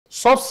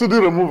subsidy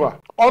removal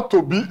ought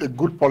to be a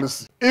good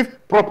policy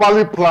if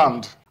properly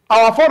planned.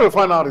 Our 4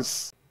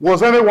 refineries,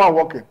 was anyone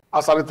working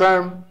as at the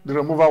time the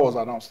removal was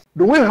announced?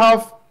 Do we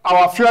have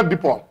our fuel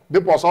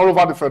depots all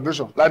over the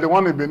federation, like the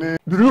one in Benin?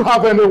 Do you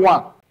have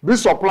anyone be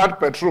supplied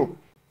petrol?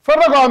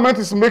 Federal government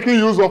is making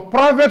use of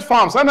private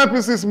farms.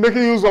 NNPC is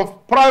making use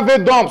of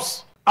private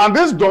dumps. And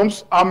these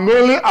dumps are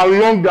mainly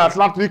along the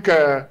Atlantic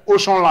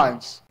Ocean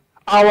lines.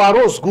 Our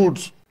roads good.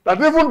 That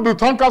even the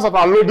tankers that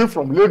are loading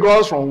from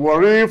Lagos, from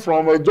Warri,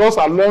 from just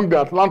along the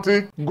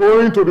Atlantic,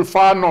 going to the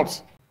far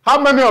north,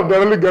 how many of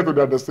them really get to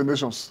their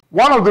destinations?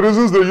 One of the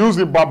reasons they used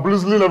in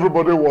bamboozling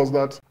everybody was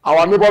that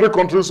our neighboring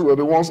countries were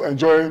the ones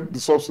enjoying the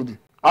subsidy.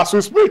 As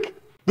we speak,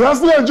 they are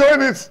still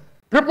enjoying it.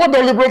 People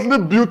deliberately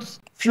built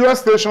fuel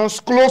stations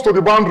close to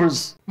the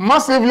boundaries,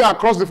 massively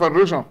across the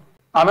federation.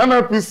 And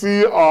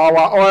NNPC or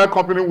our oil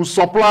company will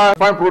supply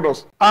fine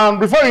products. And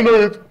before you know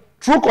it,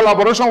 through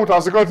collaboration with our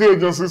security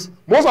agencies,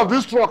 most of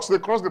these trucks, they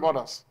cross the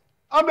borders.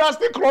 And they are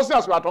still crossing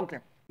as we are talking.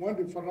 When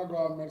the federal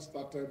government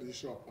started the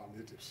issue of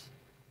palliatives,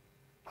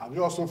 have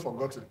you also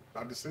forgotten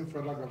that the same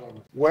federal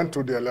government went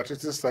to the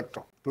electricity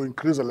sector to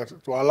increase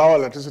to allow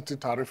electricity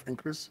tariff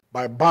increase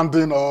by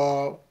banding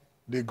all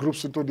the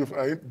groups into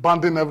different,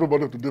 banding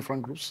everybody to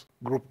different groups,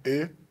 Group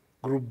A,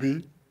 Group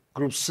B,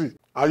 Group C.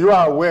 Are you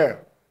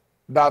aware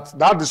that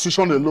that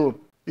decision alone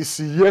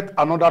is yet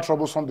another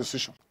troublesome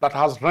decision that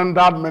has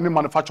rendered many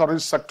manufacturing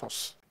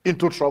sectors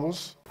into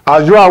troubles?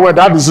 Are you aware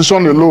that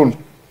decision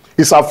alone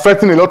is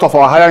affecting a lot of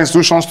our higher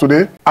institutions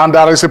today? And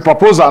there is a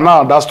proposal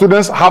now that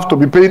students have to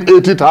be paying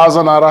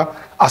 80,000 naira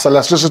as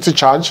electricity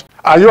charge.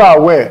 Are you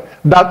aware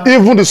that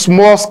even the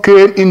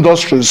small-scale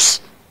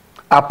industries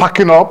are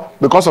packing up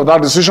because of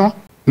that decision?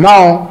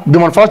 Now, the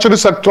manufacturing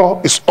sector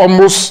is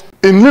almost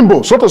in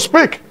limbo, so to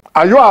speak.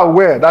 Are you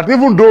aware that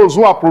even those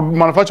who are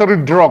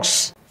manufacturing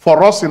drugs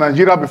for us in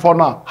Nigeria before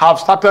now have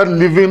started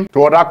leaving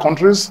to other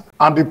countries,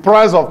 and the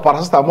price of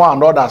paracetamol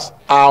and others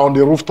are on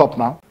the rooftop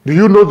now? Do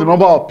you know the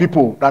number of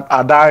people that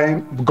are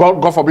dying,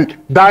 God forbid,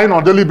 dying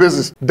on a daily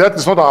basis? Death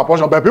is not our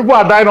portion, but people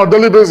are dying on a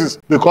daily basis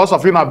because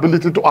of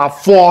inability to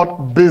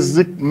afford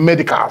basic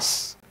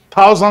medicals.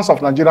 Thousands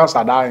of Nigerians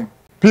are dying.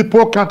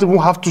 People can't even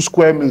have 2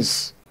 square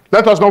meals.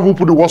 Let us not even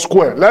put the word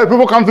square.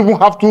 People can't even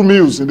have 2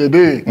 meals in a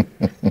day.